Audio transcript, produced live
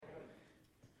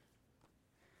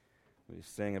We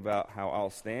sang about how I'll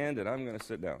stand and I'm going to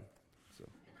sit down. So,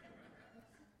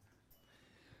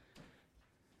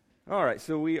 all right,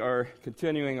 so we are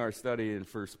continuing our study in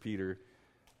 1 Peter.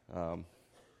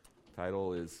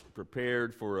 Title is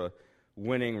Prepared for a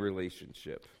Winning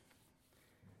Relationship.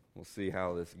 We'll see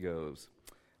how this goes.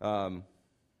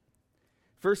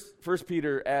 First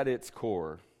Peter, at its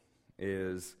core,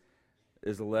 is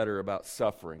a letter about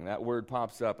suffering. That word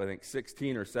pops up, I think,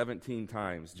 16 or 17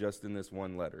 times just in this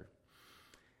one letter.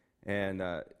 And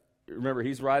remember,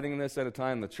 he's writing this at a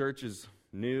time the church is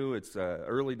new. It's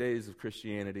early days of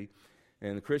Christianity.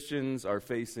 And the Christians are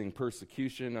facing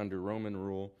persecution under Roman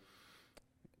rule.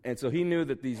 And so he knew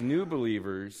that these new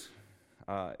believers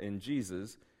in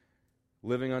Jesus,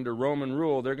 living under Roman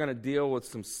rule, they're going to deal with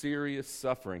some serious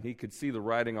suffering. He could see the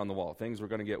writing on the wall. Things were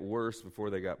going to get worse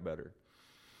before they got better.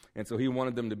 And so he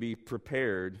wanted them to be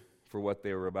prepared for what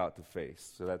they were about to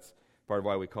face. So that's part of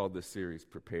why we called this series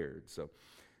Prepared.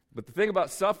 But the thing about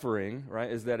suffering,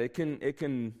 right, is that it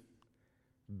can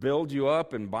build you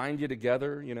up and bind you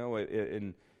together. You know,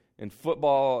 in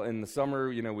football in the summer,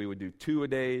 you know, we would do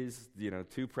 2-a-days,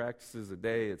 2 practices a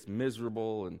day. It's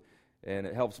miserable, and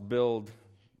it helps build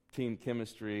team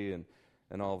chemistry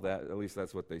and all of that. At least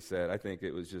that's what they said. I think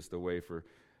it was just a way for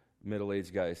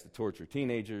middle-aged guys to torture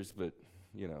teenagers, but,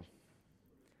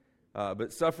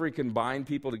 but suffering can bind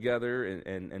people together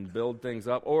and build things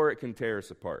up, or it can tear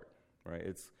us apart,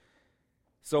 right?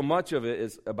 So much of it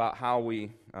is about how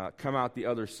we come out the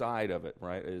other side of it,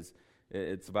 right?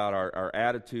 It's about our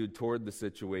attitude toward the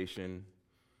situation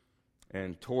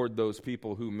and toward those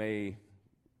people who may,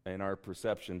 in our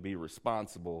perception, be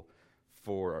responsible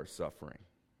for our suffering.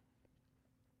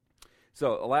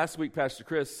 So last week, Pastor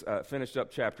Chris finished up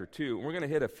chapter 2. We're going to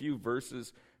hit a few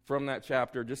verses from that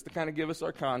chapter just to kind of give us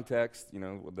our context,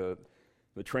 the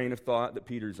train of thought that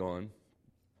Peter's on.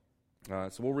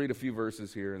 So we'll read a few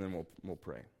verses here, and then we'll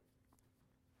pray.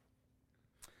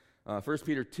 1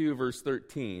 Peter 2, verse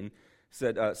 13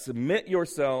 said, "Submit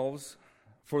yourselves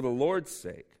for the Lord's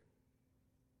sake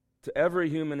to every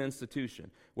human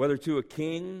institution, whether to a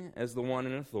king as the one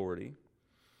in authority,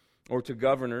 or to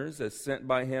governors as sent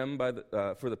by him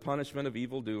for the punishment of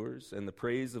evildoers and the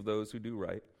praise of those who do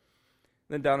right."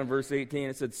 Then down in verse 18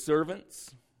 it said,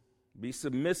 "Servants, be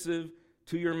submissive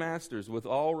to your masters with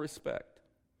all respect,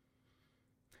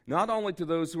 not only to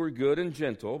those who are good and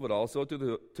gentle, but also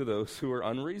to those who are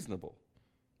unreasonable."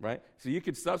 Right? So you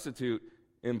could substitute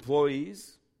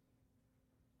employees,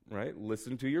 right?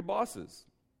 Listen to your bosses,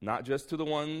 not just to the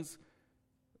ones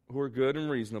who are good and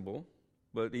reasonable,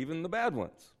 but even the bad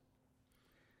ones.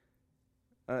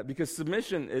 Because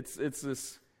submission, it's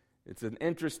an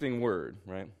interesting word,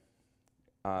 right?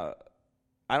 I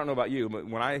don't know about you, but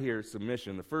when I hear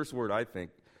submission, the first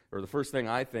thing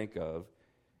I think of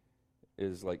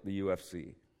is like the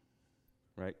UFC,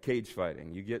 right? Cage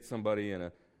fighting. You get somebody in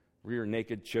a rear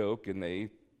naked choke and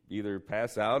they either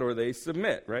pass out or they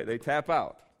submit, right? They tap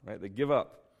out, right? They give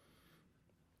up.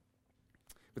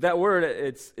 But that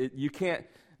word, you can't,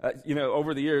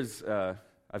 over the years,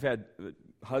 I've had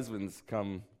husbands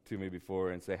come to me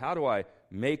before and say, "How do I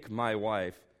make my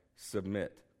wife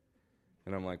submit?"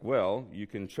 And I'm like, "Well, you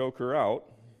can choke her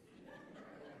out."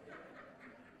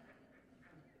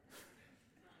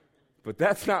 But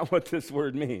that's not what this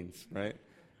word means, right?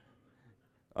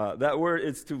 That word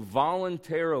is to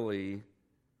voluntarily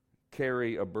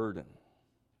carry a burden,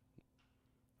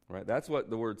 right? That's what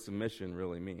the word submission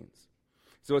really means.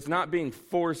 So it's not being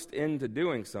forced into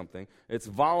doing something. It's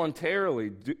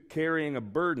voluntarily carrying a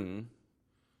burden,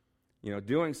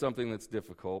 doing something that's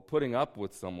difficult, putting up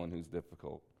with someone who's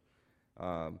difficult,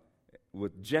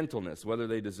 with gentleness, whether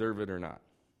they deserve it or not.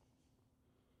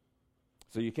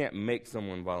 So you can't make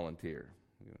someone volunteer.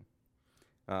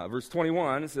 Verse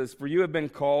 21, it says, "For you have been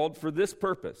called for this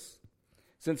purpose,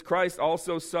 since Christ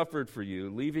also suffered for you,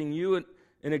 leaving you an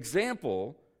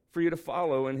example for you to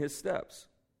follow in his steps,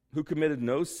 who committed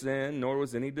no sin, nor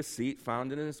was any deceit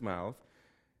found in his mouth.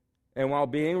 And while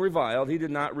being reviled, he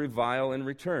did not revile in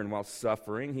return. While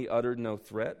suffering, he uttered no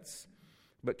threats,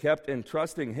 but kept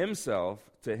entrusting himself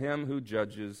to him who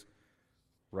judges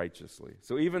righteously."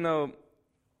 So even though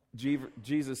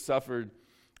Jesus suffered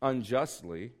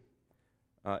unjustly,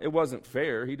 it wasn't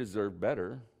fair. He deserved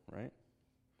better, right?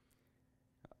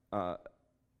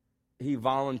 He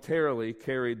voluntarily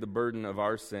carried the burden of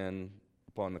our sin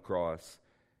upon the cross,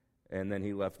 and then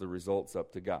he left the results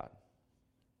up to God.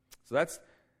 So that's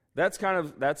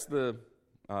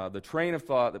the train of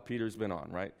thought that Peter's been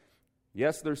on, right?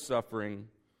 Yes, there's suffering.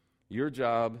 Your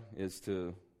job is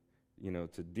to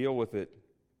deal with it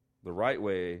the right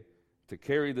way, to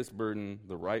carry this burden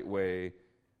the right way,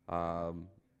 and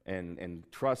and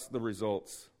trust the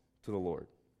results to the Lord.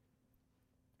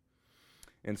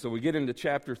 And so we get into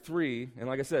chapter 3, and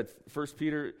like I said, 1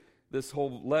 Peter, this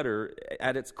whole letter,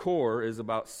 at its core, is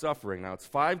about suffering. Now, it's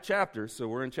 5 chapters, so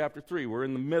we're in chapter 3. We're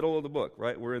in the middle of the book,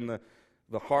 right? We're in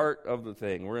the heart of the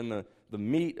thing. We're in the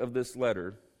meat of this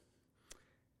letter.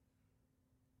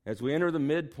 As we enter the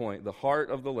midpoint, the heart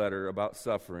of the letter about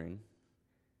suffering,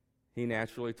 he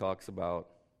naturally talks about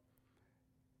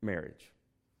marriage.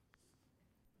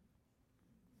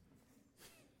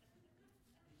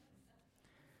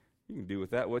 You can do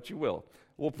with that what you will.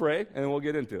 We'll pray, and we'll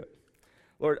get into it.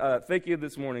 Lord, thank you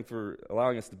this morning for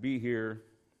allowing us to be here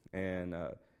and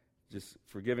just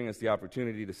for giving us the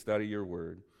opportunity to study your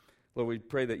word. Lord, we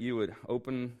pray that you would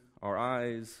open our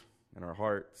eyes and our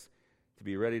hearts to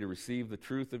be ready to receive the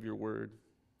truth of your word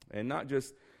and not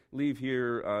just leave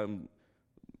here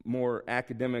more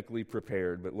academically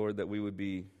prepared, but, Lord, that we would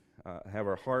be have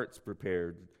our hearts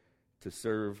prepared to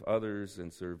serve others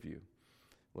and serve you.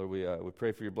 Lord, we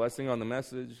pray for your blessing on the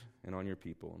message and on your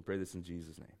people, and pray this in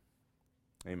Jesus' name.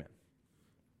 Amen.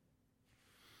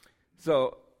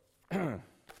 So, I've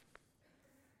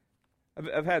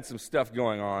had some stuff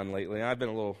going on lately, and I've been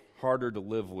a little harder to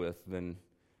live with than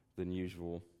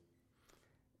usual.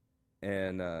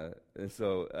 And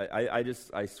so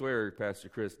I swear Pastor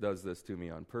Chris does this to me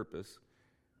on purpose.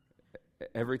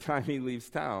 Every time he leaves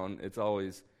town, it's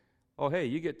always, oh, hey,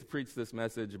 you get to preach this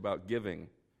message about giving.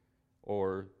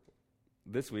 Or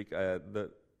this week,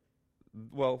 the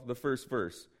first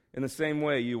verse. In the same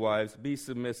way, you wives, be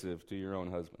submissive to your own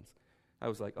husbands. I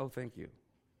was like, oh, thank you.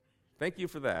 Thank you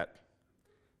for that.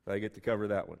 I get to cover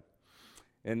that one.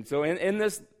 And so in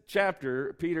this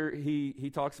chapter, Peter,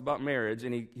 he talks about marriage,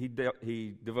 and he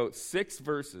devotes 6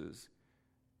 verses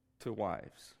to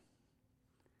wives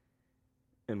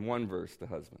and 1 verse to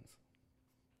husbands.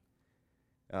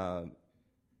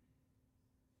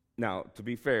 Now, to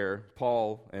be fair,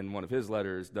 Paul, in one of his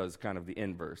letters, does kind of the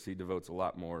inverse. He devotes a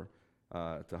lot more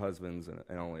to husbands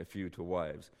and only a few to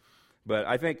wives. But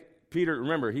I think Peter,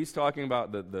 remember, he's talking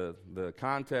about the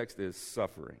context is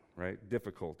suffering, right?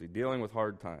 Difficulty, dealing with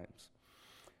hard times.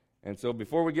 And so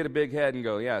before we get a big head and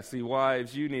go, yeah, see,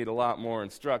 wives, you need a lot more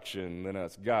instruction than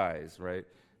us guys, right?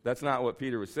 That's not what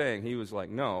Peter was saying. He was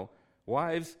like, no,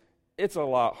 wives, it's a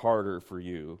lot harder for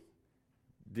you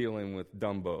dealing with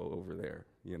Dumbo over there,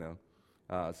 you know.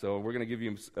 So we're going to give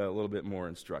you a little bit more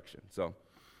instruction. So,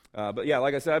 but yeah,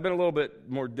 like I said, I've been a little bit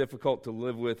more difficult to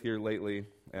live with here lately,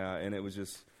 and it was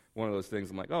just one of those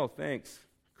things. I'm like, oh, thanks,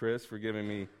 Chris, for giving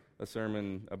me a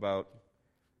sermon about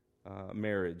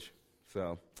marriage.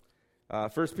 So, 1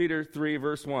 Peter 3,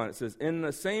 verse 1, it says, in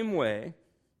the same way,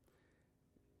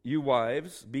 you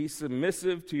wives, be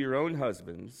submissive to your own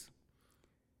husbands,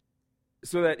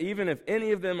 so that even if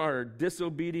any of them are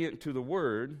disobedient to the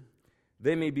word,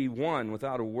 they may be won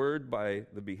without a word by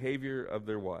the behavior of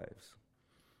their wives,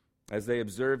 as they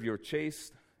observe your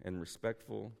chaste and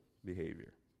respectful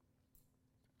behavior.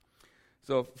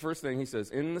 So, first thing he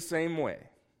says, in the same way,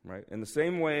 right? In the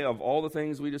same way of all the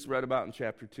things we just read about in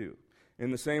chapter 2. In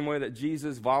the same way that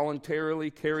Jesus voluntarily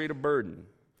carried a burden.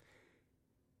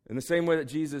 In the same way that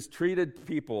Jesus treated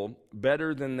people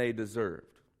better than they deserved.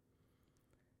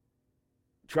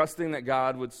 Trusting that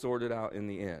God would sort it out in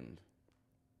the end.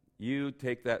 You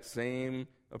take that same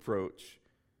approach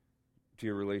to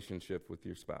your relationship with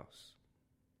your spouse.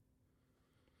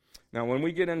 Now, when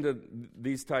we get into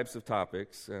these types of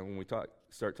topics, and when we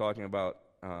start talking about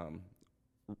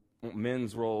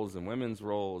men's roles and women's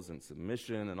roles and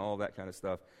submission and all that kind of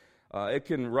stuff, it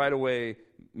can right away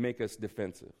make us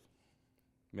defensive,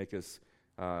 make us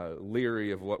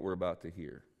leery of what we're about to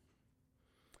hear.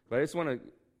 But I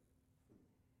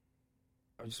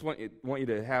just want you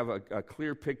to have a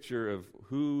clear picture of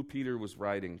who Peter was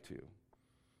writing to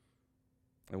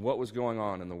and what was going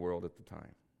on in the world at the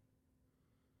time.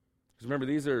 Because remember,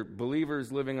 these are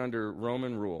believers living under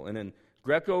Roman rule. And in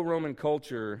Greco-Roman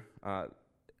culture,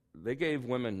 they gave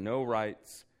women no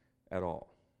rights at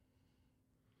all.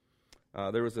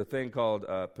 There was a thing called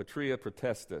patria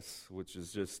potestas, which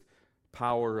is just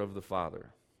power of the father.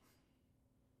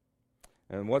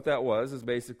 And what that was is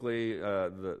basically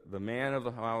the man of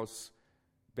the house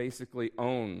basically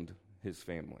owned his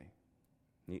family.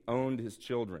 He owned his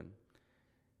children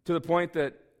to the point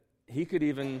that he could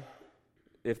even,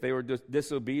 if they were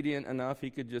disobedient enough,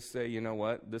 he could just say, you know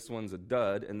what, this one's a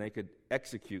dud, and they could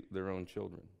execute their own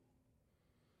children.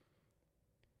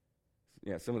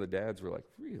 Yeah, some of the dads were like,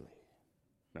 really?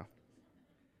 No.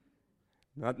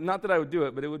 Not that I would do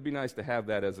it, but it would be nice to have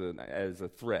that as a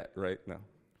threat, right? No.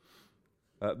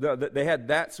 They had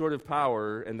that sort of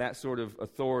power and that sort of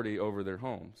authority over their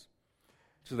homes.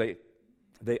 So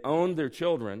they owned their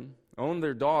children, owned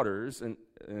their daughters, and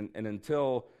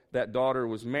until that daughter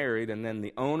was married, and then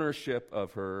the ownership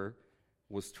of her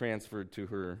was transferred to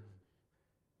her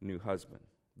new husband.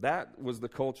 That was the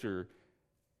culture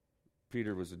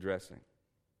Peter was addressing.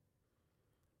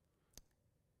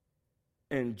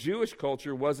 And Jewish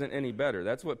culture wasn't any better.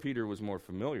 That's what Peter was more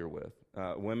familiar with.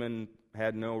 Women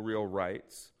had no real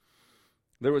rights.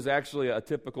 There was actually a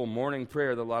typical morning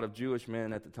prayer that a lot of Jewish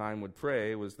men at the time would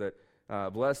pray, was that,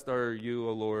 blessed are you,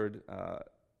 O Lord,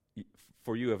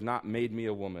 for you have not made me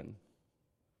a woman.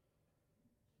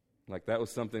 Like that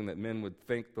was something that men would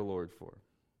thank the Lord for.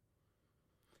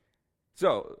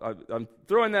 So I'm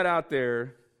throwing that out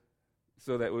there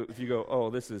so that if you go, oh,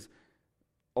 this is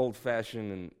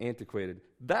old-fashioned and antiquated,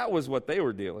 that was what they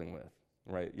were dealing with,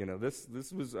 right?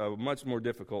 This was a much more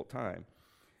difficult time.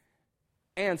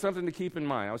 And something to keep in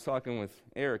mind, I was talking with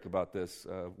Eric about this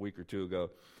a week or two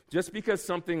ago. Just because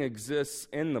something exists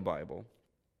in the Bible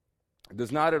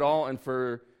does not at all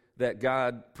infer that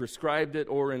God prescribed it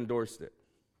or endorsed it.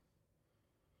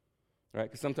 Right?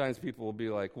 Because sometimes people will be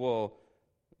like, well,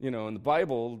 in the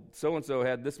Bible, so-and-so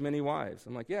had this many wives.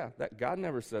 I'm like, yeah, that God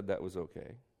never said that was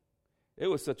okay. It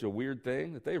was such a weird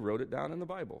thing that they wrote it down in the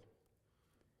Bible.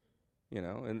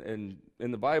 And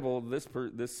in the Bible,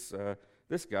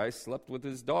 this guy slept with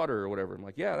his daughter or whatever. I'm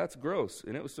like, yeah, that's gross.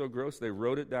 And it was so gross, they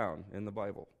wrote it down in the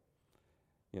Bible.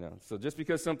 So just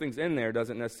because something's in there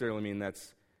doesn't necessarily mean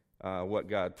that's what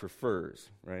God prefers,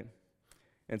 right?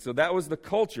 And so that was the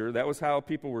culture. That was how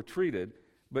people were treated.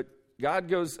 But God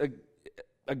goes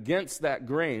against that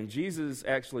grain. Jesus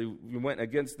actually went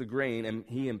against the grain, and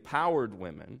he empowered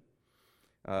women.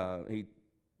 He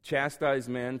chastised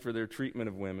men for their treatment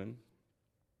of women.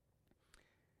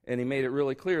 And he made it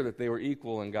really clear that they were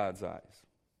equal in God's eyes.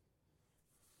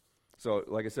 So,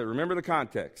 like I said, remember the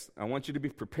context. I want you to be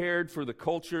prepared for the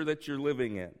culture that you're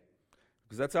living in.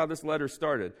 Because that's how this letter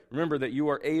started. Remember that you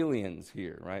are aliens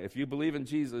here, right? If you believe in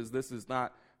Jesus, this is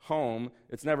not home.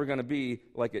 It's never going to be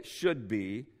like it should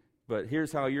be. But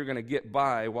here's how you're going to get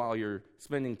by while you're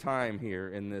spending time here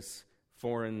in this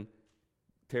foreign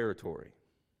territory.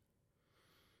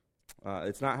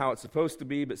 It's not how it's supposed to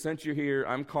be, but since you're here,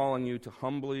 I'm calling you to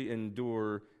humbly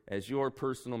endure as your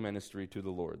personal ministry to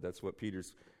the Lord. That's what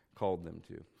Peter's called them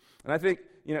to. And I think,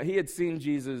 he had seen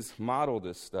Jesus model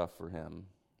this stuff for him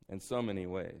in so many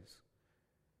ways.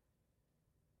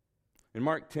 In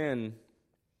Mark 10,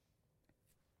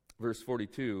 verse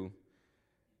 42,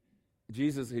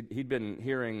 Jesus, he'd been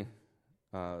hearing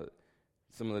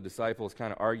some of the disciples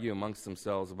kind of argue amongst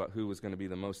themselves about who was going to be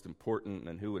the most important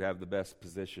and who would have the best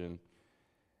position.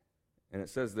 And it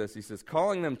says this, he says,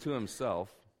 calling them to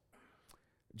himself,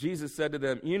 Jesus said to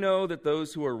them, you know that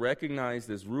those who are recognized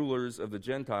as rulers of the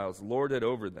Gentiles lord it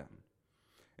over them,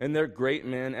 and their great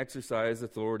men exercise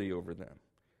authority over them.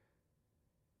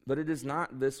 But it is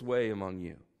not this way among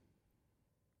you.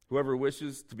 Whoever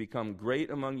wishes to become great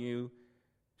among you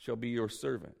shall be your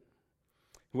servant.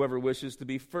 Whoever wishes to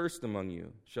be first among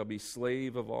you shall be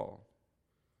slave of all.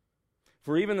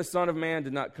 For even the Son of Man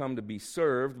did not come to be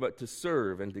served, but to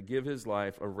serve and to give his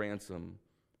life a ransom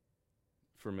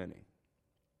for many.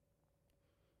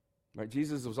 Right?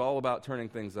 Jesus was all about turning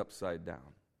things upside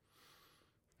down.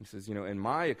 He says, in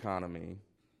my economy,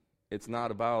 it's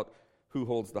not about who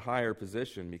holds the higher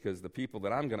position, because the people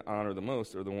that I'm going to honor the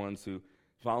most are the ones who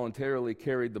voluntarily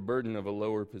carried the burden of a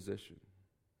lower position,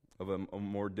 of a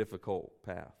more difficult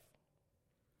path.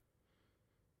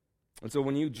 And so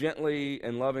when you gently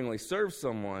and lovingly serve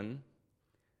someone,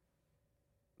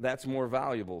 that's more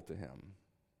valuable to him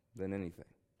than anything.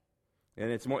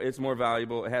 And it's more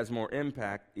valuable, it has more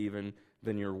impact even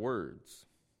than your words.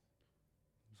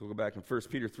 So we'll go back in 1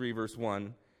 Peter 3, verse 1.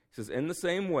 It says, in the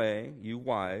same way, you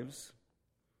wives,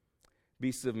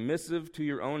 be submissive to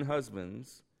your own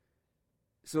husbands,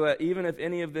 so that even if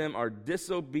any of them are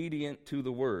disobedient to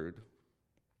the word,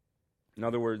 in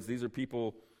other words, these are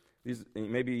people,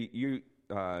 maybe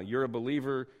you're a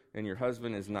believer and your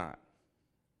husband is not,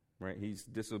 right? He's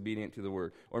disobedient to the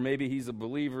word. Or maybe he's a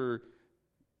believer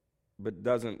but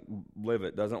doesn't live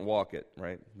it, doesn't walk it,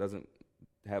 right? Doesn't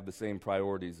have the same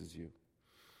priorities as you.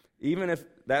 Even if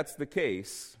that's the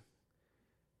case,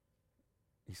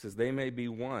 he says they may be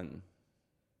won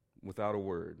without a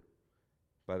word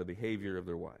by the behavior of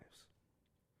their wives.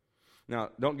 Now,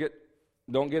 don't get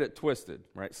it twisted,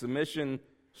 right? Submission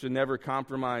should never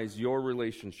compromise your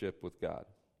relationship with God.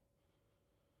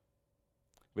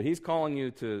 But he's calling you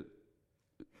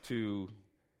to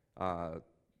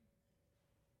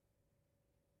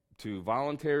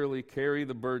voluntarily carry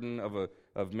the burden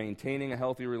of maintaining a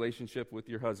healthy relationship with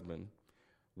your husband,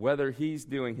 whether he's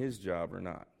doing his job or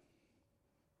not.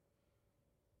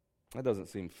 That doesn't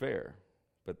seem fair,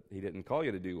 but he didn't call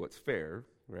you to do what's fair,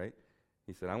 right?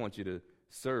 He said, I want you to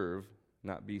serve,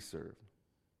 not be served.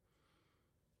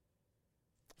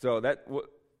 So that,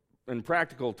 in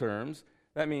practical terms,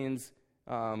 that means,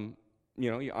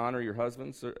 you honor your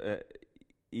husband,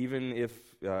 even if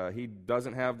he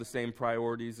doesn't have the same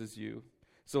priorities as you,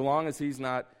 so long as he's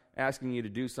not asking you to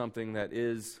do something that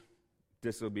is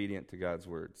disobedient to God's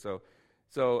word. So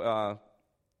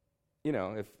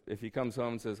if he comes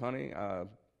home and says, honey,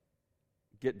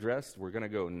 get dressed, we're going to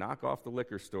go knock off the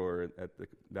liquor store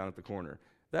down at the corner,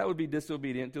 that would be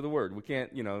disobedient to the word. We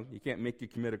can't, you can't make you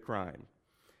commit a crime.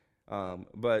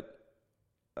 But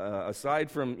aside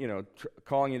from,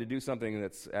 calling you to do something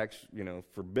that's actually,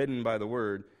 forbidden by the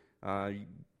word, you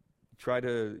try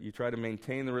to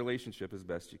maintain the relationship as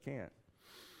best you can.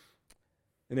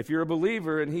 And if you're a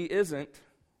believer and he isn't,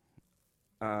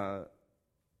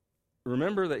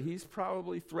 remember that he's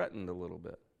probably threatened a little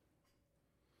bit.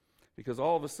 Because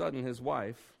all of a sudden his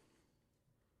wife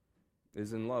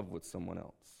is in love with someone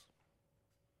else.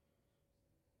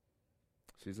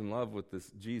 She's in love with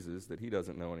this Jesus that he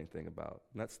doesn't know anything about.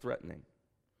 And that's threatening.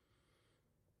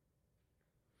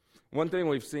 One thing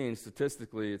we've seen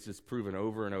statistically, it's just proven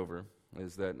over and over,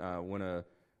 is that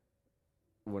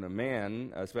when a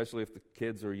man, especially if the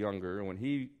kids are younger, when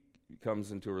he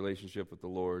comes into a relationship with the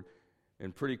Lord,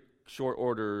 in pretty short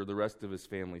order, the rest of his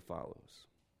family follows.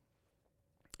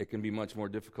 It can be much more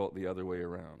difficult the other way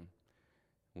around.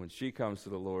 When she comes to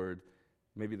the Lord,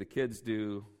 maybe the kids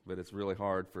do, but it's really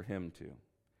hard for him to.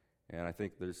 And I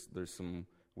think there's some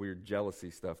weird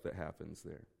jealousy stuff that happens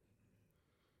there.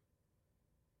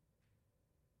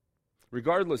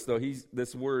 Regardless, though,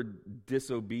 this word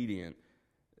disobedient,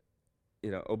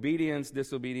 obedience,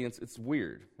 disobedience, it's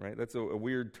weird, right? That's a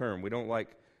weird term. I don't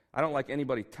like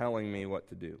anybody telling me what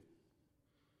to do.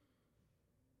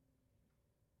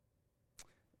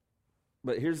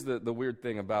 But here's the weird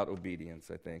thing about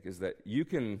obedience, I think, is that you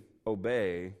can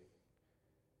obey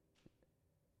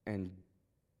and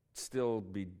still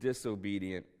be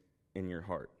disobedient in your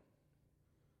heart.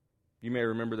 You may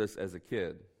remember this as a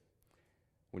kid.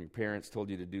 When your parents told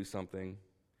you to do something,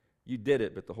 you did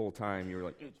it, but the whole time you were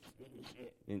like,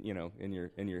 in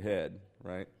your head,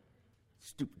 right?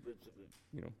 Stupid,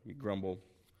 you grumble.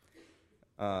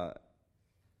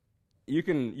 You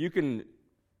can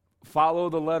follow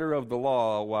the letter of the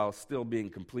law while still being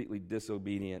completely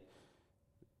disobedient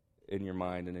in your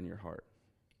mind and in your heart.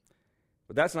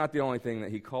 But that's not the only thing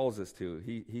that he calls us to.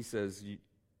 He says,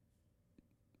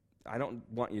 I don't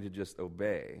want you to just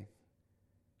obey.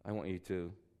 I want you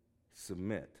to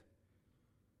submit.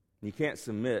 You can't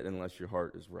submit unless your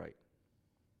heart is right.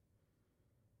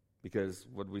 Because,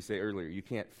 what did we say earlier? You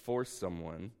can't force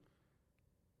someone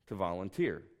to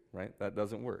volunteer, right? That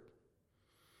doesn't work.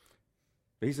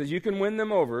 But he says you can win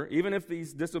them over, even if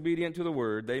he's disobedient to the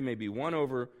word, they may be won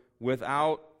over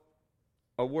without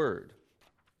a word.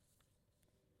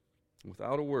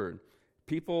 Without a word.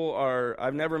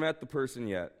 I've never met the person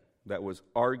yet that was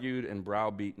argued and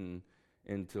browbeaten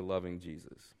into loving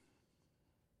Jesus.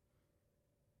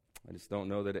 I just don't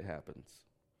know that it happens.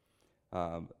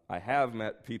 I have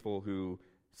met people who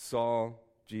saw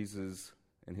Jesus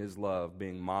and his love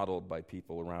being modeled by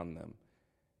people around them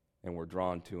and were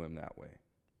drawn to him that way.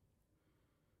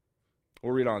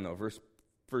 We'll read on, though.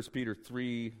 1 Peter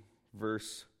 3,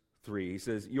 verse 3. He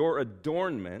says, your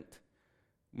adornment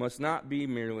must not be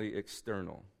merely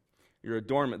external. Your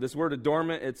adornment. This word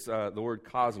adornment, it's the word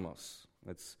cosmos.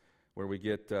 It's where we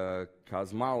get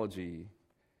cosmology.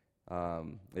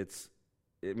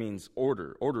 It means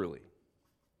orderly.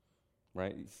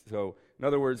 Right? So, in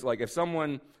other words, like if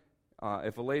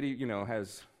a lady,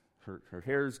 has her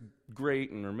hair's great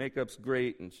and her makeup's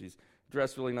great and she's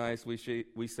dressed really nice, we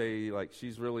say like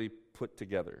she's really put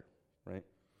together, right?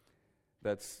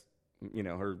 That's,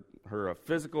 her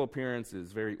physical appearance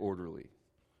is very orderly.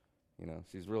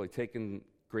 She's really taken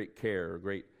great care,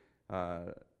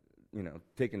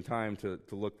 taken time to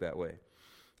look that way.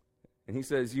 And he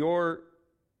says, your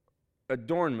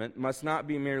adornment must not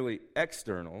be merely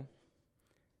external,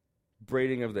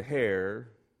 braiding of the hair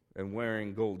and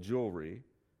wearing gold jewelry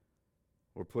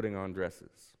or putting on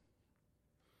dresses.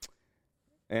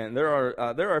 And there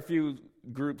are a few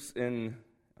groups in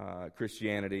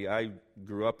Christianity. I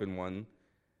grew up in one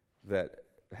that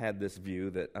had this view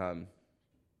that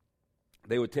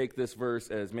they would take this verse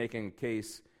as making a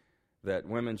case that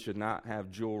women should not have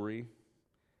jewelry,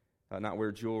 not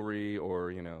wear jewelry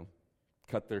or,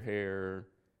 cut their hair,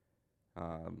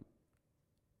 and,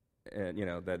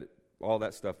 that all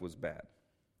that stuff was bad.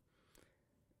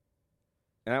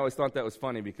 And I always thought that was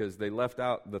funny because they left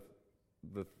out the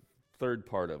third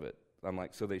part of it. I'm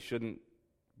like, so they shouldn't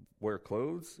wear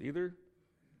clothes either?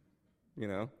 You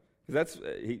know? Because that's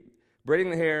braiding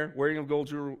the hair, wearing of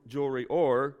gold jewelry,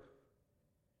 or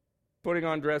putting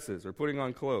on dresses or putting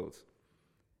on clothes.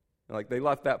 Like, they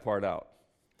left that part out.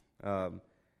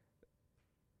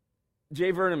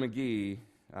 J. Vernon McGee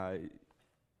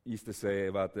used to say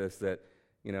about this that,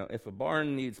 if a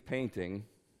barn needs painting,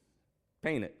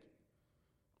 paint it.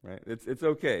 Right? It's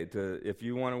okay if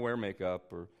you want to wear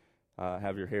makeup or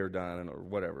have your hair done or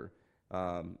whatever.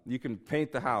 You can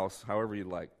paint the house however you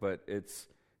like, but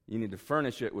you need to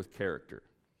furnish it with character,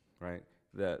 right?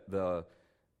 That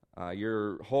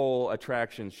your whole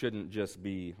attraction shouldn't just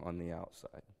be on the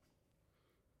outside.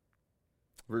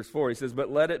 Verse 4, he says, "But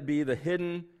let it be the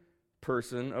hidden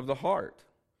person of the heart,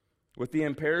 with the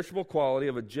imperishable quality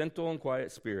of a gentle and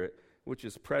quiet spirit, which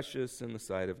is precious in the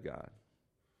sight of God."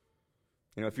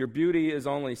 If your beauty is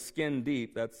only skin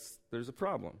deep, there's a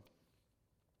problem.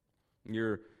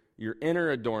 Your inner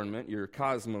adornment, your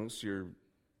cosmos, your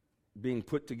being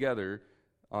put together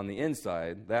on the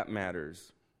inside, that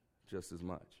matters just as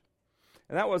much.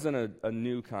 And that wasn't a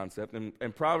new concept.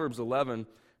 In Proverbs 11,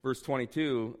 verse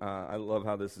 22, I love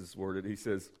how this is worded. He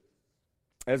says,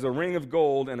 "As a ring of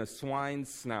gold in a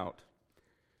swine's snout,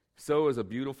 so is a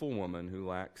beautiful woman who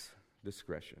lacks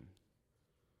discretion."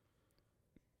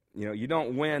 You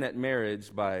don't win at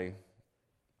marriage by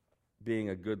being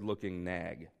a good-looking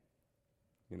nag.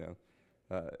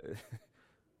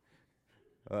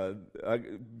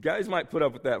 Guys might put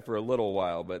up with that for a little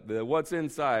while, but what's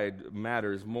inside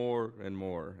matters more and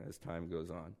more as time goes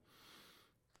on.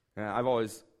 And I've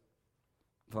always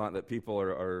thought that people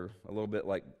are a little bit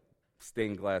like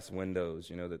stained glass windows,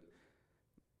 that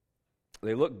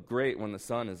they look great when the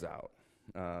sun is out,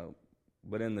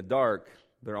 but in the dark,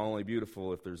 they're only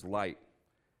beautiful if there's light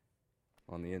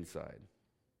on the inside.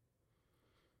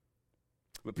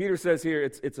 But Peter says here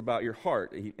it's about your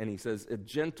heart, and he says a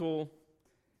gentle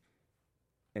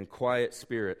and quiet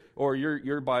spirit. Or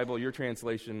your Bible, your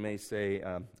translation may say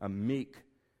a meek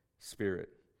spirit.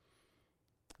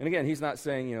 And again, he's not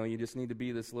saying, you just need to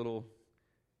be this little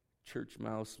church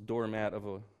mouse doormat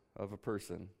of a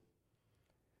person.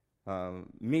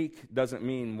 Meek doesn't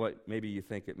mean what maybe you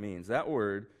think it means. That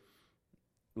word,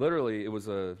 literally, it was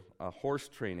a horse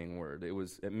training word.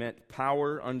 It meant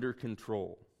power under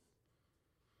control.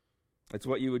 It's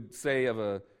what you would say of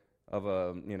a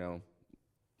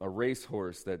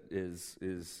racehorse that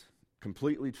is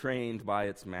completely trained by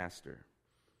its master.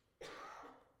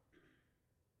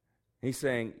 He's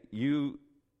saying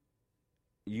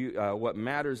what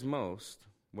matters most,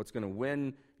 what's going to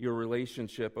win your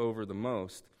relationship over the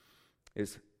most,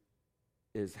 is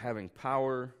having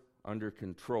power under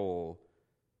control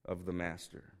of the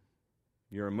master.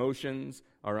 Your emotions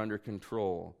are under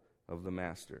control of the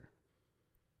master.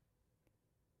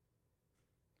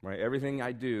 Right? Everything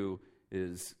I do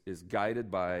is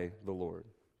guided by the Lord.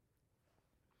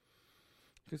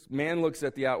 Because man looks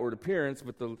at the outward appearance,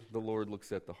 but the Lord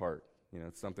looks at the heart.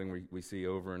 It's something we see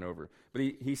over and over. But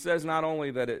he says not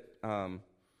only that that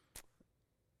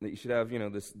you should have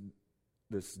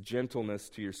this gentleness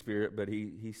to your spirit, but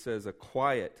he says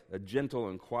a gentle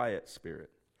and quiet spirit.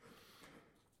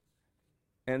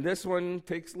 And this one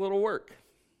takes a little work.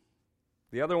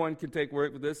 The other one can take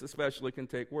work, but this especially can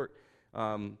take work.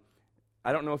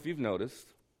 I don't know if you've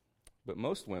noticed, but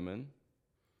most women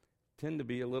tend to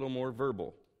be a little more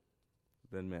verbal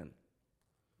than men.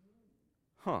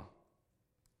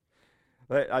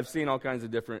 I've seen all kinds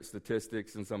of different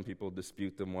statistics, and some people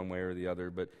dispute them one way or the other,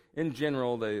 but in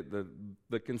general,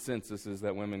 the consensus is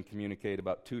that women communicate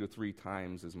about 2 to 3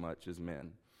 times as much as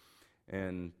men.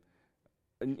 And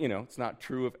it's not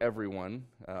true of everyone,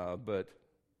 but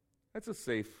that's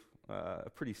a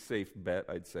pretty safe bet,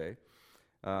 I'd say.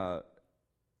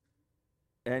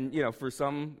 And for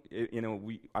some,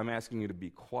 I'm asking you to be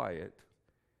quiet,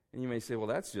 and you may say, well,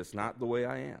 that's just not the way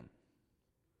I am.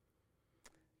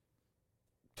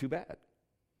 Too bad.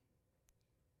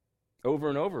 Over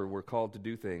and over, we're called to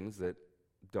do things that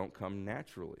don't come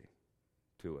naturally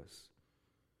to us.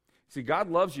 See, God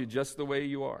loves you just the way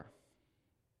you are,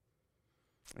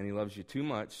 and He loves you too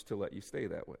much to let you stay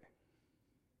that way.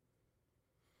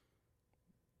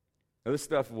 Now, this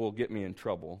stuff will get me in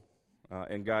trouble.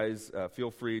 And guys,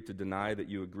 feel free to deny that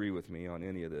you agree with me on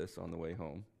any of this on the way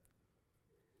home.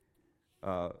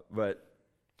 But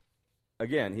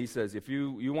again, he says, if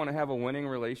you want to have a winning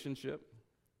relationship,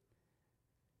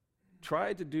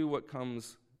 try to do what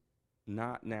comes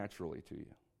not naturally to you.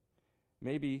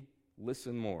 Maybe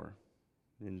listen more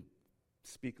and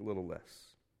speak a little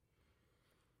less.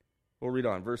 We'll read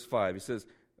on. Verse 5. He says,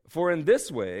 "For in this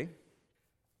way,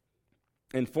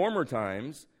 in former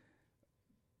times,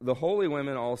 the holy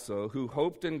women also, who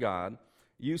hoped in God,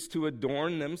 used to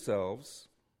adorn themselves,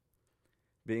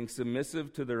 being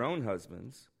submissive to their own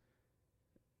husbands,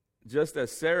 just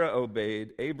as Sarah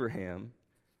obeyed Abraham,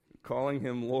 calling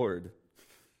him Lord."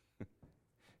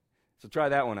 So try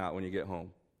that one out when you get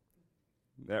home.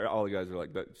 All the guys are like,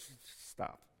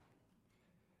 stop.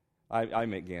 I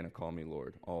make Ganna call me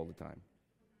Lord all the time.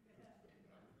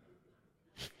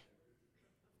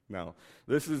 No,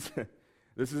 this is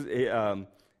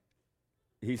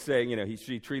he's saying,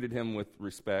 she treated him with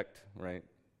respect, right?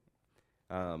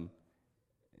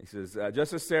 He says,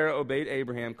 just as Sarah obeyed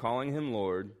Abraham, calling him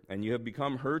Lord, and you have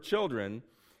become her children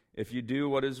if you do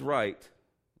what is right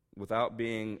without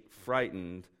being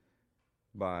frightened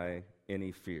by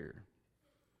any fear.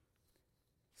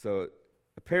 So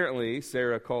apparently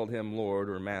Sarah called him Lord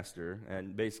or Master,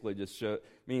 and basically just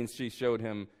means she showed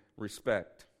him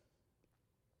respect.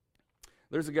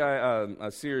 There's a guy, a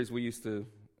series we used to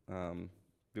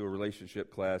do a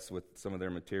relationship class with some of their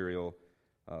material,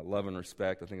 Love and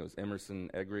Respect. I think it was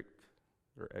Emerson Eggerichs.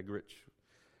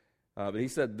 But he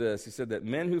said this. He said that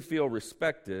men who feel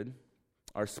respected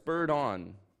are spurred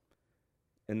on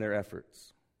in their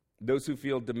efforts. Those who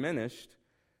feel diminished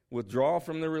withdraw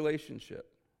from the relationship.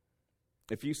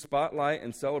 If you spotlight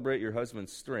and celebrate your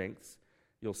husband's strengths,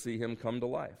 you'll see him come to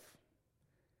life.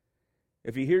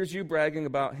 If he hears you bragging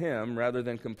about him rather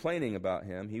than complaining about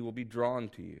him, he will be drawn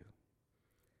to you.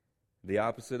 The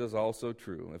opposite is also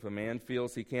true. If a man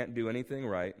feels he can't do anything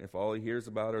right, if all he hears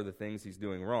about are the things he's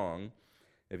doing wrong,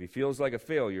 if he feels like a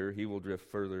failure, he will drift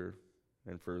further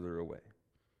and further away.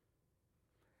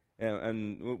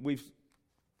 And we've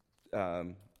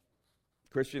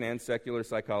Christian and secular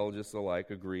psychologists alike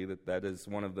agree that is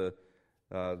one of the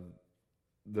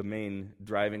main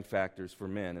driving factors for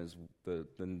men is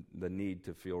the need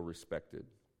to feel respected.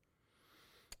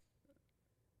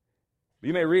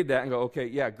 You may read that and go, okay,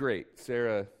 yeah, great.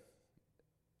 Sarah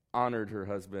honored her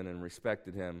husband and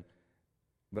respected him,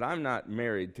 but I'm not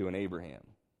married to an Abraham.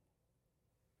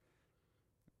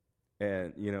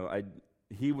 And,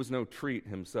 he was no treat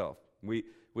himself. We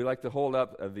like to hold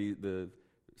up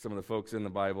some of the folks in the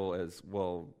Bible as,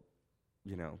 well,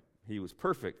 he was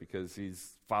perfect because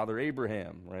he's Father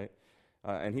Abraham, right?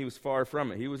 And he was far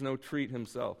from it. He was no treat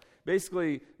himself.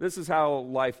 Basically, this is how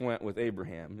life went with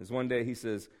Abraham. Is one day he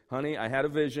says, honey, I had a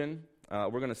vision.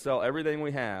 We're going to sell everything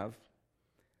we have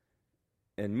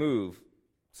and move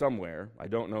somewhere. I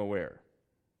don't know where.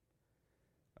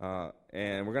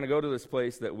 And we're going to go to this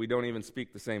place that we don't even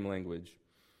speak the same language.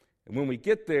 And when we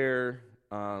get there,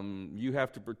 you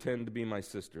have to pretend to be my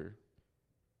sister.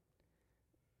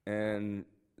 And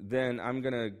then I'm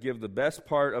going to give the best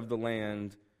part of the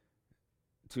land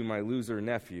to my loser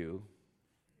nephew.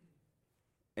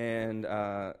 And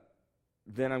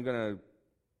then I'm going to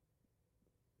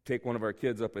take one of our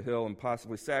kids up a hill and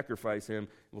possibly sacrifice him.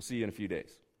 We'll see you in a few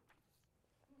days.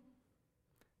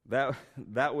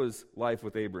 That was life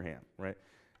with Abraham, right?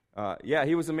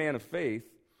 He was a man of faith,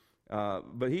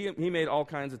 but he made all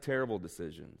kinds of terrible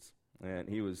decisions. And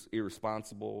he was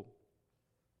irresponsible,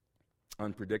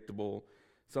 unpredictable.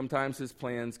 Sometimes his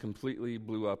plans completely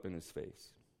blew up in his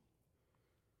face.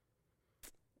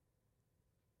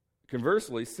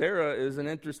 Conversely, Sarah is an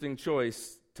interesting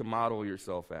choice to model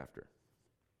yourself after.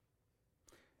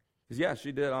 Because,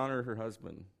 she did honor her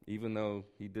husband, even though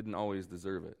he didn't always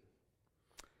deserve it.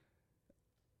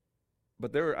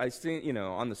 But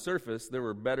on the surface, there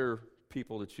were better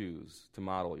people to choose to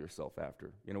model yourself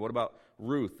after. What about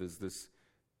Ruth is this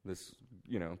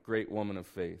great woman of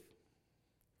faith?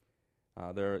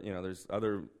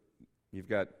 You've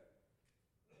got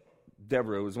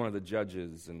Deborah, who was one of the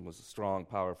judges and was a strong,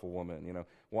 powerful woman.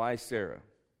 Why Sarah?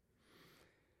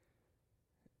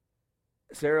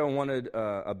 Sarah wanted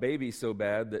a baby so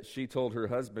bad that she told her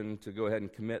husband to go ahead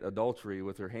and commit adultery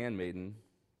with her handmaiden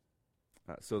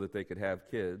so that they could have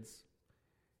kids.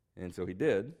 And so he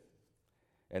did.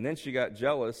 And then she got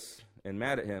jealous and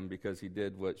mad at him because he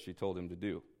did what she told him to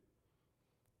do.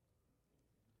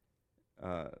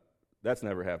 That's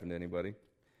never happened to anybody.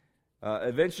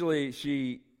 Eventually,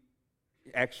 she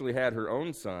actually had her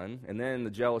own son, and then the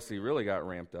jealousy really got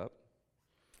ramped up.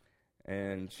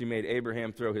 And she made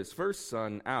Abraham throw his first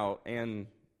son out and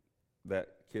that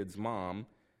kid's mom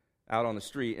out on the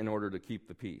street in order to keep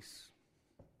the peace.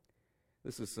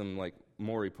 This is some like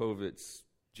Maury Povich,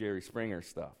 Jerry Springer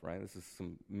stuff, right? This is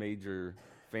some major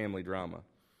family drama.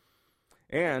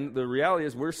 And the reality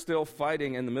is we're still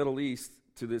fighting in the Middle East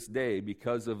to this day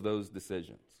because of those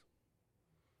decisions.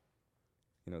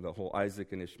 The whole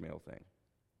Isaac and Ishmael thing.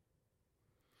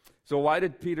 So why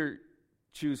did Peter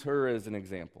choose her as an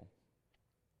example?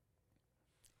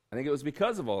 I think it was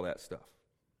because of all that stuff,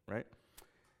 right?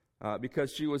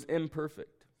 Because she was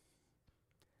imperfect.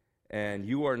 And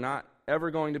you are not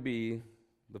ever going to be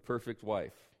the perfect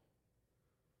wife.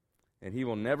 And he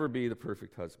will never be the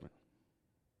perfect husband.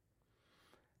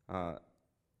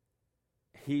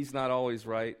 He's not always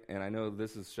right, and I know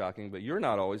this is shocking, but you're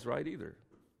not always right either.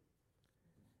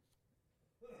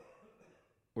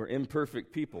 We're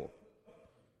imperfect people.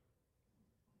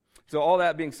 So all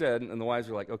that being said, and the wives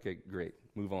are like, okay, great,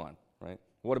 move on, right?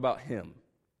 What about him?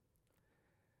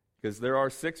 Because there are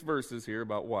 6 verses here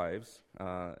about wives,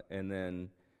 and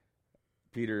then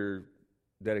Peter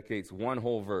dedicates one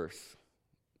whole verse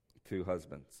to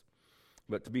husbands.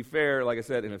 But to be fair, like I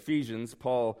said, in Ephesians,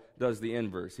 Paul does the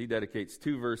inverse. He dedicates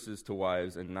 2 verses to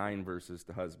wives and 9 verses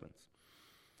to husbands.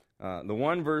 The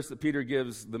one verse that Peter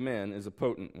gives the men is a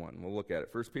potent one. We'll look at it.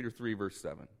 1 Peter 3, verse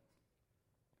 7.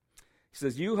 He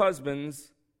says, "You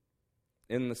husbands,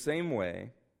 in the same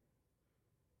way,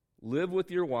 live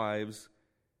with your wives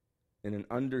in an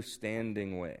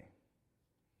understanding way."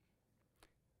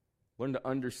 Learn to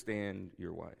understand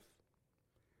your wife.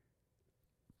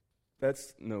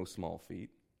 That's no small feat,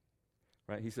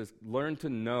 right? He says, learn to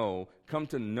know, come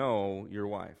to know your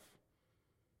wife.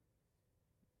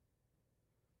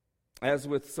 As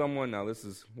with someone, now this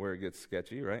is where it gets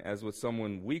sketchy, right? As with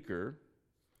someone weaker,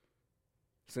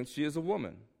 since she is a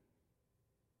woman.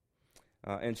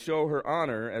 And show her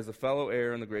honor as a fellow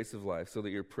heir in the grace of life, so that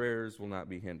your prayers will not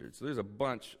be hindered. So there's a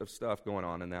bunch of stuff going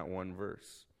on in that one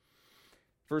verse.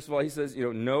 First of all, he says,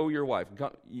 know your wife.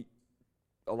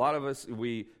 A lot of us,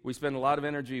 we spend a lot of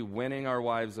energy winning our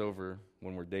wives over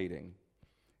when we're dating.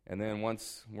 And then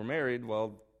once we're married,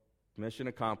 well, mission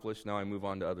accomplished, now I move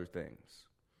on to other things.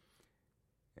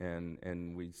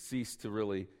 And we cease to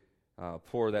really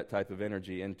pour that type of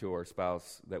energy into our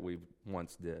spouse that we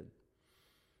once did.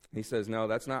 He says, no,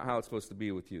 that's not how it's supposed to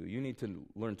be with you. You need to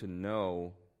learn to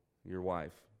know your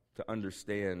wife, to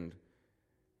understand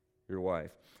your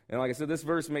wife. And like I said, this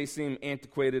verse may seem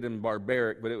antiquated and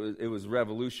barbaric, but it was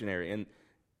revolutionary. And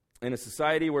in a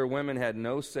society where women had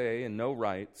no say and no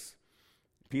rights,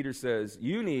 Peter says,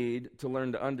 you need to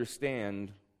learn to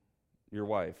understand your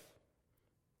wife.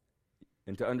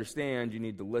 And to understand, you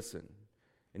need to listen.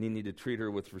 And you need to treat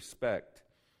her with respect.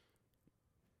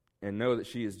 And know that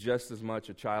she is just as much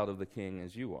a child of the King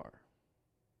as you are.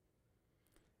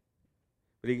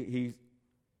 But he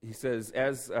says,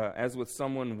 as with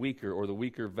someone weaker, or the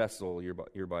weaker vessel,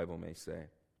 your Bible may say.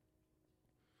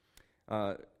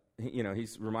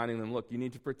 He's reminding them, look, you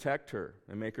need to protect her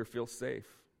and make her feel safe.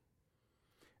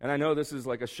 And I know this is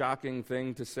like a shocking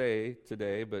thing to say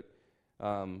today, but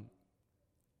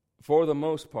for the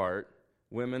most part,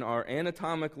 women are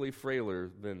anatomically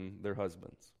frailer than their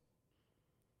husbands.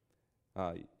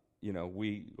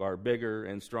 We are bigger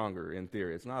and stronger in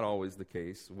theory. It's not always the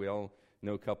case. We all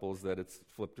know couples that it's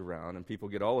flipped around, and people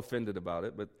get all offended about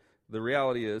it. But the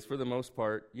reality is, for the most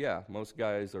part, yeah, most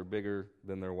guys are bigger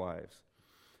than their wives.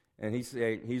 And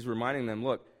he's reminding them,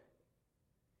 look,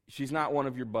 she's not one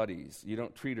of your buddies. You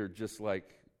don't treat her just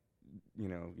like,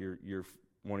 you're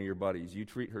one of your buddies. You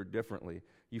treat her differently.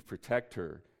 You protect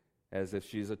her as if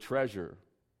she's a treasure,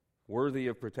 worthy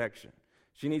of protection.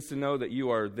 She needs to know that you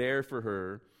are there for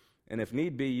her, and if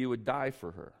need be, you would die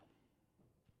for her.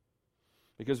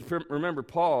 Because remember,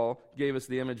 Paul gave us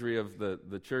the imagery of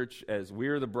the church as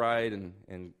we're the bride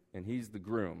and he's the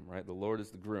groom, right? The Lord is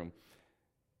the groom.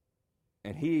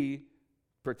 And he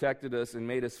protected us and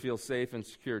made us feel safe and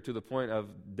secure to the point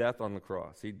of death on the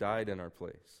cross. He died in our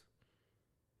place.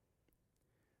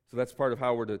 So that's part of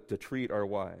how we're to treat our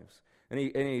wives. And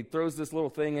he throws this little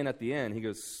thing in at the end. He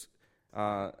goes,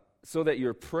 so that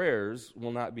your prayers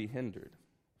will not be hindered.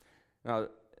 Now,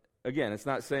 again, it's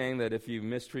not saying that if you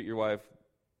mistreat your wife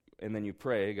and then you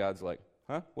pray, God's like,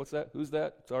 huh? What's that? Who's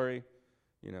that? Sorry.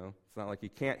 It's not like he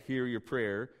can't hear your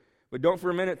prayer. But don't for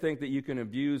a minute think that you can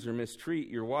abuse or mistreat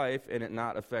your wife and it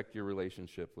not affect your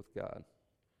relationship with God.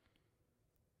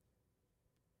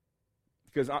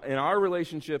 Because in our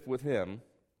relationship with him,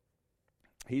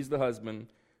 he's the husband,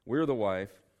 we're the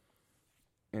wife,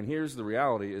 and here's the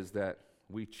reality is that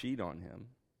we cheat on him.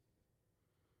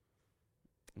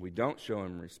 We don't show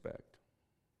him respect.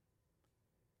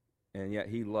 And yet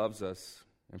he loves us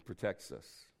and protects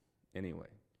us anyway,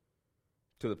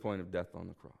 to the point of death on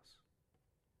the cross.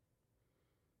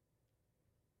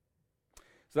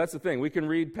 So that's the thing. We can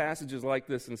read passages like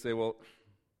this and say, well,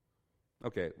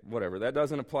 okay, whatever. That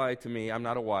doesn't apply to me. I'm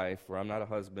not a wife, or I'm not a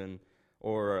husband,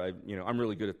 or I'm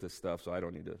really good at this stuff, so I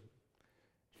don't need to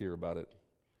hear about it.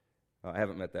 I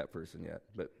haven't met that person yet.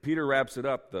 But Peter wraps it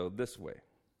up, though, this way.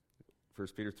 1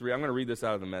 Peter 3. I'm going to read this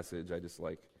out of the Message. I just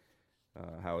like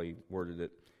how he worded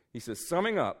it. He says,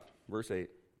 summing up, verse 8,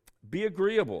 be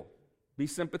agreeable, be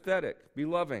sympathetic, be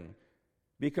loving,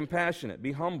 be compassionate,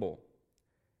 be humble.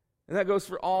 And that goes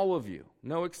for all of you,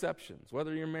 no exceptions,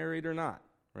 whether you're married or not,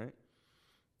 right?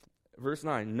 Verse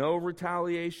 9, no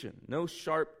retaliation, no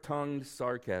sharp-tongued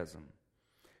sarcasm.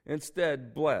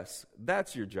 Instead, bless.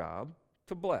 That's your job,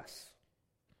 to bless.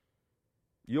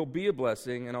 You'll be a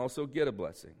blessing and also get a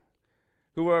blessing.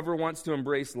 Whoever wants to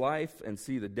embrace life and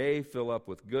see the day fill up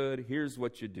with good, here's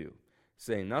what you do.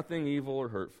 Say nothing evil or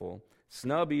hurtful,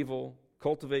 snub evil,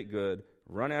 cultivate good,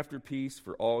 run after peace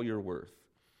for all you're worth.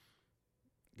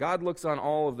 God looks on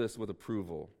all of this with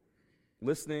approval,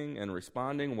 listening and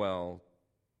responding well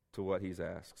to what he's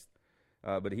asked.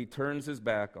 But he turns his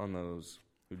back on those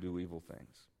who do evil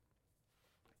things.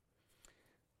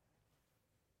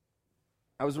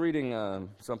 I was reading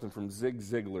something from Zig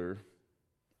Ziglar.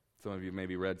 Some of you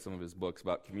maybe read some of his books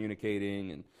about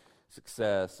communicating and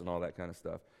success and all that kind of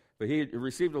stuff. But he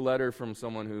received a letter from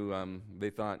someone who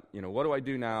they thought, what do I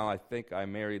do now? I think I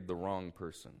married the wrong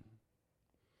person.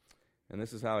 And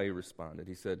this is how he responded.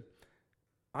 He said,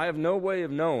 I have no way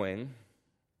of knowing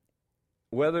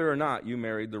whether or not you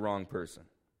married the wrong person.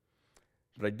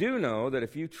 But I do know that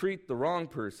if you treat the wrong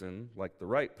person like the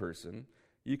right person,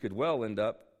 you could well end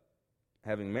up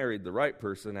having married the right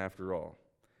person after all.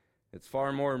 It's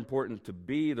far more important to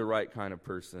be the right kind of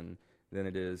person than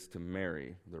it is to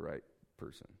marry the right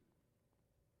person.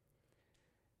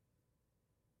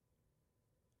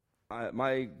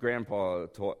 My grandpa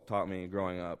taught me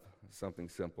growing up something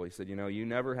simple. He said, you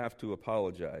never have to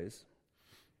apologize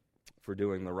for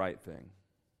doing the right thing.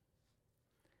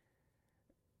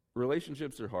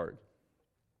 Relationships are hard,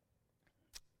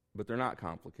 but they're not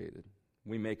complicated.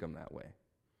 We make them that way.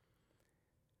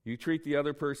 You treat the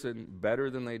other person better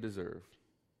than they deserve,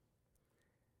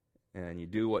 and you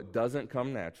do what doesn't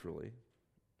come naturally,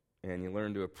 and you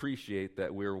learn to appreciate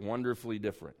that we're wonderfully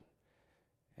different.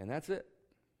 And that's it.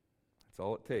 That's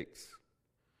all it takes.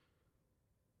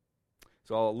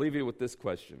 So I'll leave you with this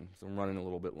question, so I'm running a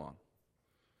little bit long.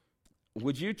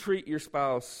 Would you treat your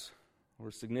spouse or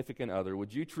significant other,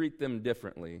 would you treat them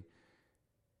differently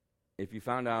if you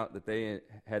found out that they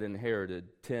had inherited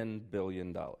 $10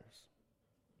 billion?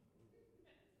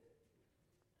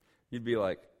 You'd be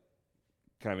like,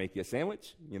 can I make you a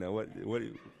sandwich?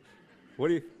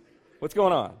 What's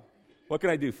going on? What can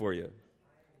I do for you?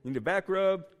 You need a back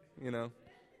rub?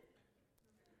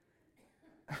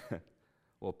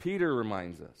 Well, Peter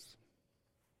reminds us,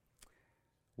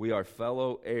 we are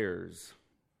fellow heirs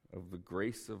of the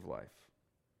grace of life.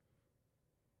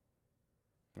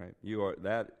 Right?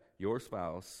 Your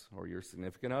spouse or your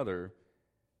significant other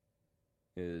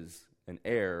is an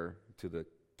heir to the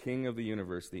King of the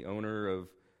universe, the owner of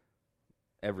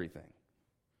everything.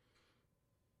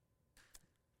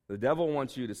 The devil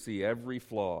wants you to see every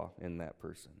flaw in that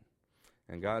person.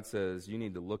 And God says you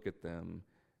need to look at them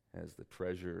as the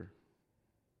treasure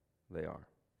they are.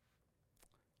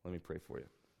 Let me pray for you.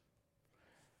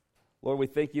 Lord, we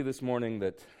thank you this morning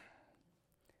that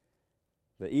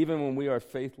even when we are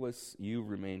faithless, you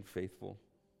remain faithful.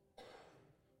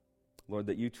 Lord,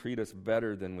 that you treat us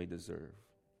better than we deserve.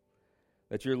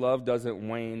 That your love doesn't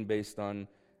wane based on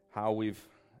how we've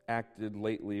acted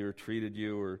lately or treated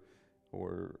you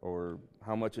or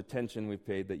how much attention we've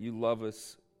paid. That you love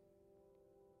us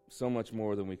so much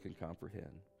more than we can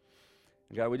comprehend.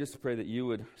 And God, we just pray that you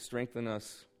would strengthen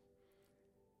us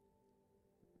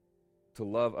to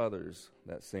love others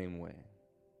that same way.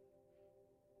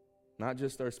 Not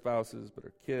just our spouses, but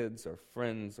our kids, our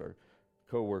friends, our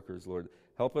co-workers, Lord.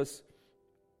 Help us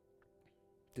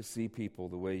to see people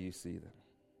the way you see them.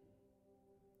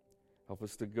 Help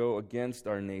us to go against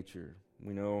our nature.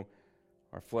 We know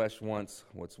our flesh wants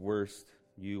what's worst.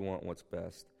 You want what's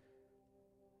best.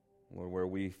 Lord, where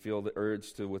we feel the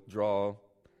urge to withdraw,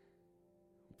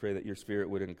 pray that your Spirit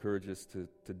would encourage us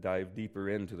to dive deeper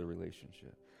into the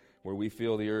relationship. Where we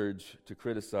feel the urge to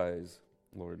criticize,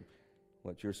 Lord,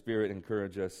 let your Spirit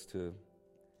encourage us to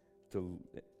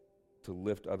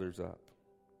lift others up.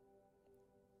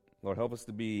 Lord, help us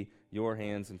to be your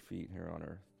hands and feet here on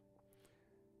earth.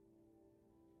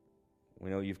 We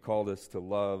know you've called us to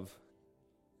love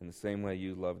in the same way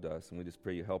you loved us, and we just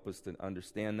pray you help us to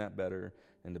understand that better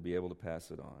and to be able to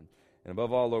pass it on. And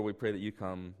above all, Lord, we pray that you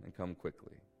come and come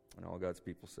quickly. And all God's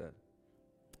people said,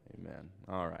 amen.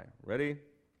 All right, ready?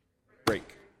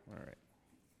 Break. All right.